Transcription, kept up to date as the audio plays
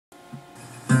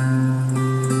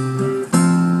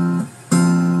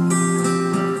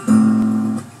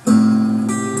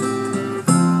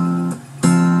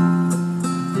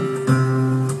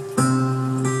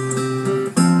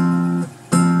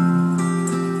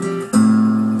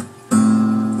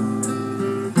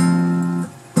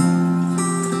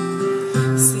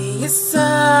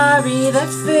that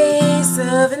face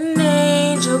of an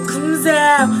angel comes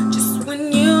out just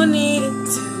when you need it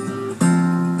to.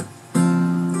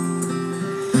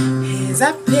 As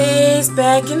I pace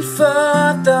back and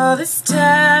forth all this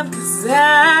time, 'cause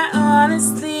I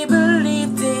honestly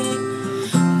believed in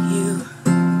you.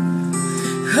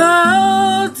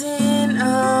 Holding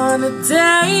on, the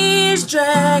days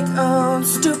drag on.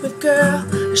 Stupid girl,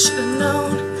 I should've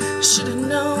known, I should've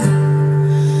known.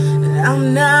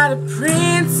 I'm not a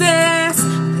princess,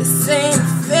 this ain't a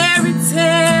fairy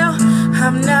tale.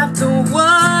 I'm not the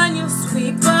one you'll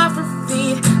sweep off her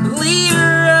feet, lead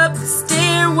her up the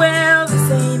stairwell. This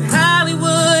ain't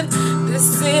Hollywood, this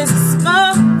is a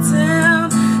small town.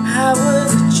 I was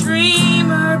a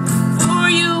dreamer before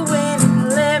you went and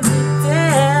let me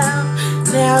down.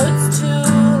 Now it's too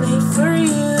late for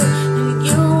you and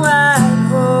your white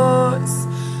horse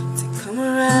to come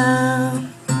around.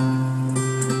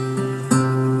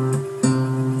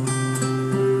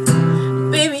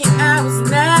 Baby, I was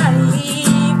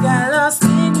naive, got lost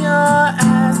in your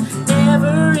eyes,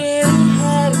 never really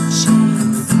had a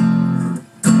chance.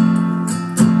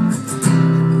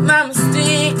 My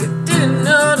mistake, I didn't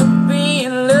know to be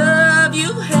in love.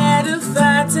 You had to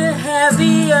fight to have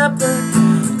the upper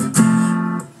hand.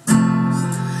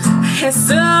 I had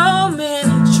so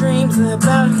many dreams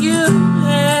about you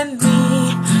and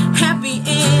me, happy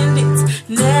endings.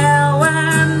 Now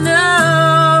I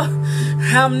know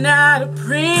I'm not a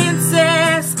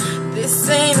princess, this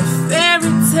ain't a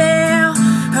fairy tale.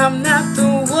 I'm not the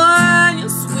one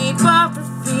you'll sweep off her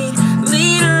feet,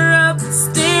 lead her up the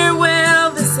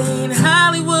stairwell. This ain't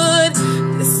Hollywood,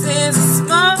 this is a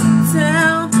small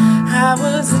town. I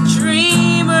was a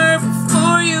dreamer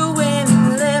before you went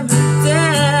and let me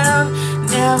down.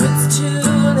 Now it's too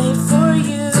late for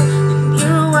you and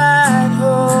your white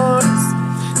horse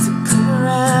to come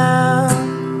around.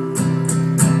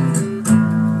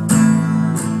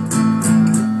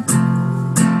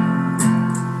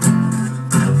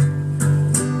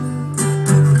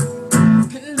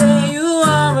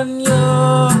 On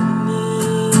your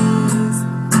knees,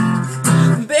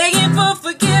 begging for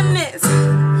forgiveness,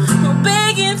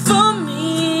 begging for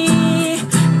me,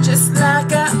 just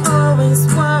like I always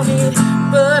wanted,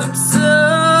 but I'm so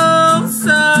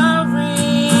sorry,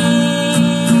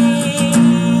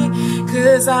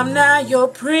 'cause I'm not your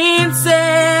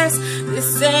princess,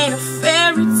 this ain't a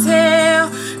fairy tale.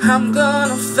 I'm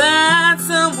gonna find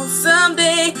someone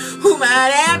someday who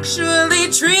might actually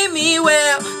treat me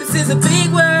well. This is a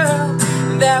big world,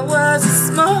 that was a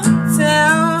small